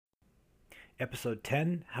Episode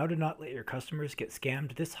 10: How to Not Let Your Customers Get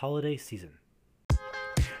Scammed This Holiday Season.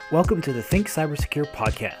 Welcome to the Think Cybersecure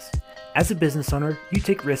podcast. As a business owner, you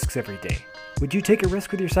take risks every day. Would you take a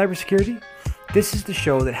risk with your cybersecurity? This is the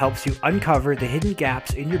show that helps you uncover the hidden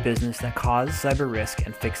gaps in your business that cause cyber risk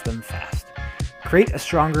and fix them fast. Create a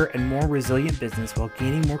stronger and more resilient business while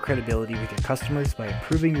gaining more credibility with your customers by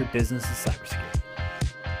improving your business's cybersecurity.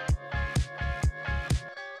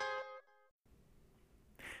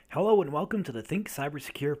 Hello and welcome to the Think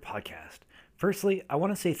Cybersecure podcast. Firstly, I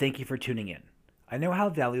want to say thank you for tuning in. I know how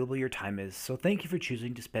valuable your time is, so thank you for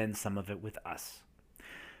choosing to spend some of it with us.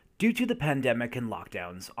 Due to the pandemic and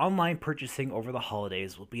lockdowns, online purchasing over the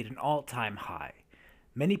holidays will be at an all-time high.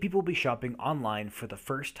 Many people will be shopping online for the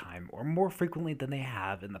first time or more frequently than they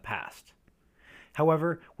have in the past.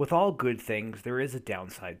 However, with all good things, there is a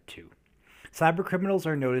downside too. Cybercriminals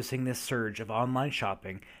are noticing this surge of online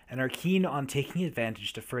shopping and are keen on taking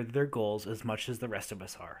advantage to further their goals as much as the rest of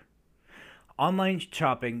us are. Online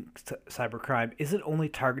shopping cybercrime isn't only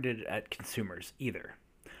targeted at consumers either.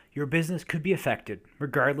 Your business could be affected,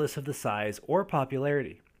 regardless of the size or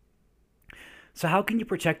popularity. So how can you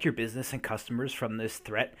protect your business and customers from this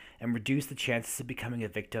threat and reduce the chances of becoming a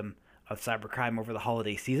victim of cybercrime over the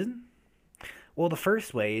holiday season? Well, the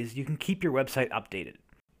first way is you can keep your website updated.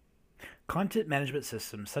 Content management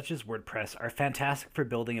systems such as WordPress are fantastic for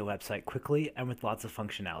building a website quickly and with lots of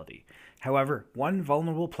functionality. However, one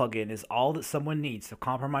vulnerable plugin is all that someone needs to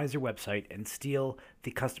compromise your website and steal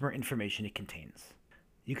the customer information it contains.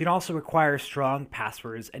 You can also require strong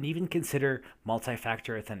passwords and even consider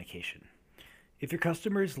multi-factor authentication. If your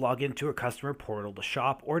customers log into a customer portal to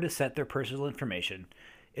shop or to set their personal information,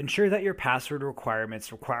 ensure that your password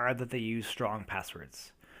requirements require that they use strong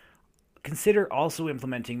passwords. Consider also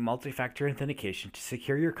implementing multi-factor authentication to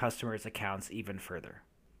secure your customers' accounts even further.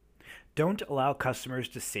 Don't allow customers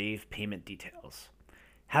to save payment details.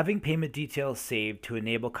 Having payment details saved to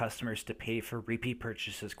enable customers to pay for repeat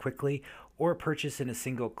purchases quickly or purchase in a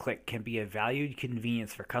single click can be a valued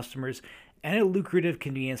convenience for customers and a lucrative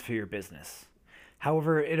convenience for your business.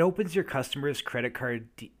 However, it opens your customers' credit card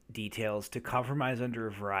details to compromise under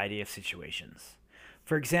a variety of situations.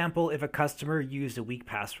 For example, if a customer used a weak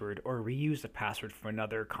password or reused a password from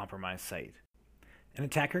another compromised site. An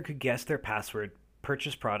attacker could guess their password,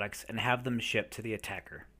 purchase products, and have them shipped to the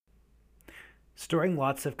attacker. Storing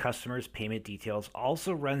lots of customers' payment details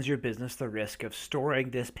also runs your business the risk of storing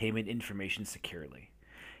this payment information securely.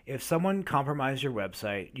 If someone compromised your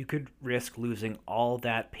website, you could risk losing all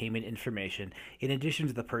that payment information in addition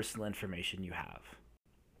to the personal information you have.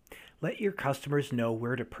 Let your customers know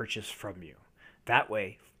where to purchase from you. That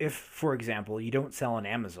way, if, for example, you don't sell on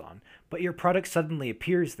Amazon, but your product suddenly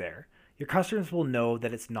appears there, your customers will know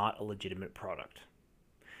that it's not a legitimate product.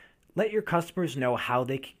 Let your customers know how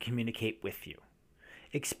they can communicate with you.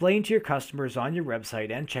 Explain to your customers on your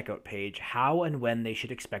website and checkout page how and when they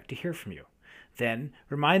should expect to hear from you. Then,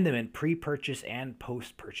 remind them in pre-purchase and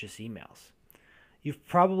post-purchase emails. You've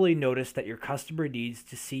probably noticed that your customer needs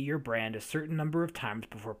to see your brand a certain number of times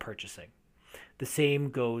before purchasing. The same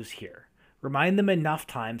goes here. Remind them enough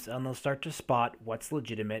times and they'll start to spot what's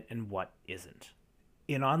legitimate and what isn't.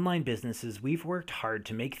 In online businesses, we've worked hard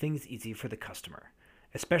to make things easy for the customer,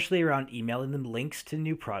 especially around emailing them links to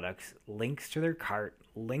new products, links to their cart,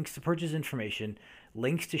 links to purchase information,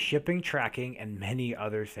 links to shipping tracking, and many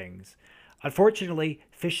other things. Unfortunately,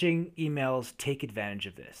 phishing emails take advantage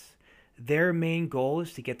of this. Their main goal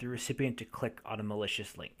is to get the recipient to click on a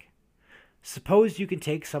malicious link. Suppose you can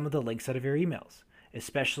take some of the links out of your emails,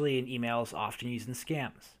 especially in emails often used in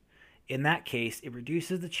scams. In that case, it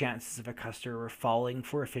reduces the chances of a customer falling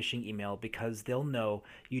for a phishing email because they'll know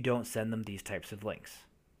you don't send them these types of links.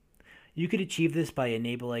 You could achieve this by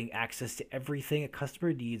enabling access to everything a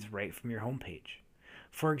customer needs right from your homepage.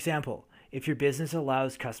 For example, if your business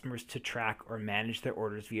allows customers to track or manage their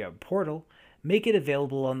orders via a portal, make it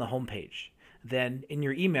available on the homepage. Then, in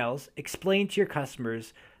your emails, explain to your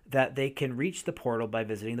customers that they can reach the portal by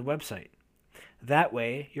visiting the website. That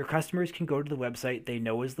way, your customers can go to the website they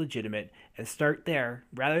know is legitimate and start there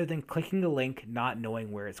rather than clicking a link not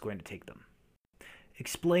knowing where it's going to take them.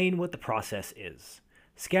 Explain what the process is.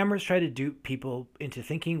 Scammers try to dupe people into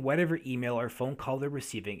thinking whatever email or phone call they're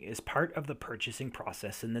receiving is part of the purchasing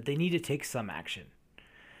process and that they need to take some action.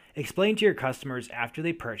 Explain to your customers after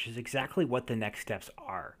they purchase exactly what the next steps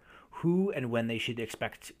are, who and when they should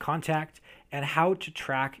expect contact, and how to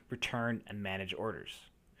track, return, and manage orders.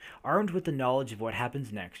 Armed with the knowledge of what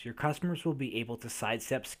happens next, your customers will be able to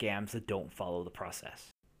sidestep scams that don't follow the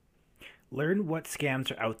process. Learn what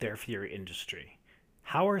scams are out there for your industry.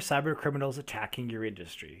 How are cybercriminals attacking your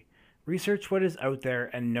industry? Research what is out there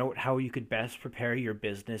and note how you could best prepare your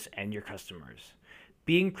business and your customers.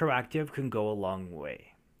 Being proactive can go a long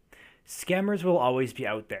way. Scammers will always be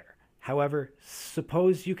out there. However,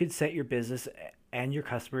 suppose you could set your business and your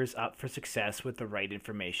customers up for success with the right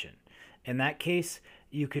information. In that case,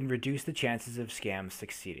 you can reduce the chances of scams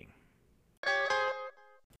succeeding.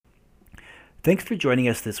 Thanks for joining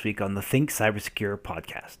us this week on the Think Cybersecure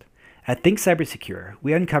podcast. At Think Cybersecure,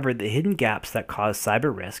 we uncovered the hidden gaps that cause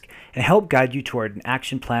cyber risk and help guide you toward an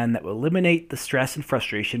action plan that will eliminate the stress and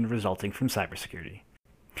frustration resulting from cybersecurity.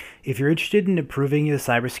 If you're interested in improving the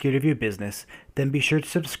cybersecurity of your business, then be sure to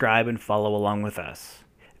subscribe and follow along with us.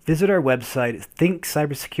 Visit our website,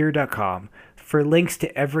 thinkcybersecure.com, for links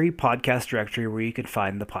to every podcast directory where you can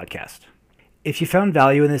find the podcast. If you found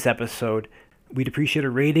value in this episode, we'd appreciate a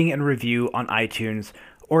rating and review on iTunes,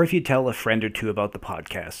 or if you tell a friend or two about the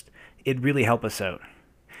podcast. It'd really help us out.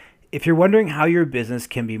 If you're wondering how your business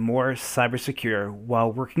can be more cybersecure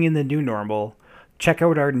while working in the new normal, check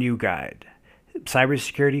out our new guide,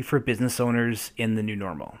 Cybersecurity for Business Owners in the New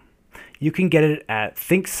Normal. You can get it at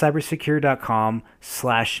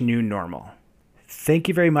thinkcybersecure.com/new normal. Thank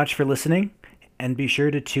you very much for listening, and be sure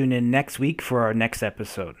to tune in next week for our next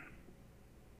episode.